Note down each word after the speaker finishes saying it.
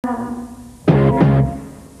The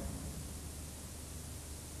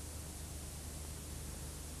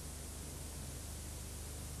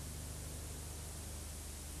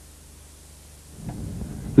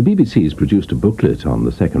BBC's produced a booklet on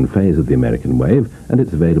the second phase of the American wave, and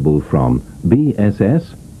it's available from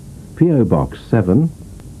BSS, PO Box 7,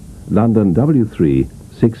 London W3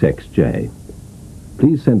 6XJ.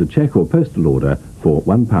 Please send a cheque or postal order for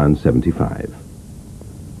 £1.75.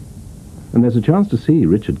 And there's a chance to see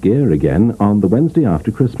Richard Gere again on the Wednesday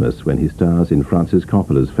after Christmas when he stars in Francis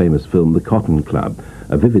Coppola's famous film The Cotton Club,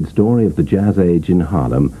 a vivid story of the jazz age in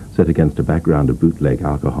Harlem set against a background of bootleg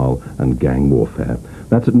alcohol and gang warfare.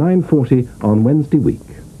 That's at 9:40 on Wednesday week.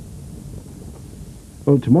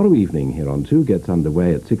 Well, tomorrow evening here on 2 gets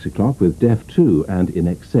underway at 6 o'clock with Def 2 and In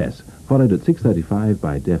Excess, followed at 6:35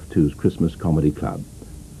 by Def 2's Christmas Comedy Club.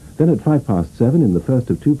 Then at 7:05 in the first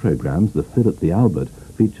of 2 programmes, The Fill at the Albert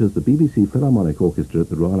features the BBC Philharmonic Orchestra at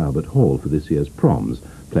the Royal Albert Hall for this year's proms,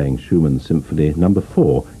 playing Schumann's Symphony No.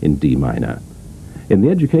 4 in D minor. In the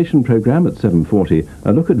education programme at 7:40,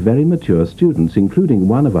 a look at very mature students, including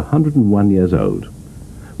one of 101 years old.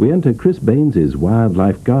 We enter Chris Baines's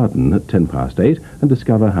Wildlife Garden at 8:10 and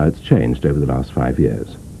discover how it's changed over the last 5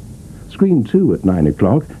 years. Screen 2 at 9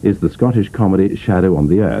 o'clock is the Scottish comedy Shadow on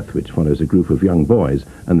the Earth, which follows a group of young boys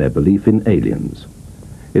and their belief in aliens.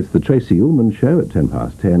 It's the Tracy Ullman Show at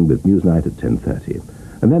 10:10 with Newsnight at 10:30.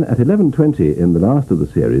 And then at 11:20 in the last of the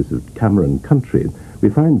series of Cameron Country, we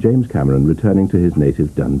find James Cameron returning to his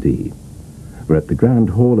native Dundee. We're at the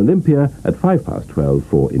Grand Hall Olympia at 12:05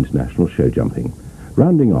 for international show jumping.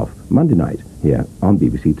 Rounding off Monday night here on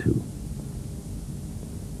BBC Two.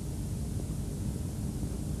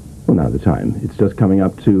 Well, now the time. It's just coming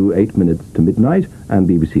up to 8 minutes to midnight, and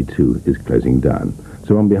BBC Two is closing down.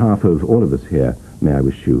 So on behalf of all of us here, may I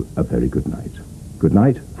wish you a very good night. Good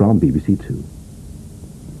night from BBC Two.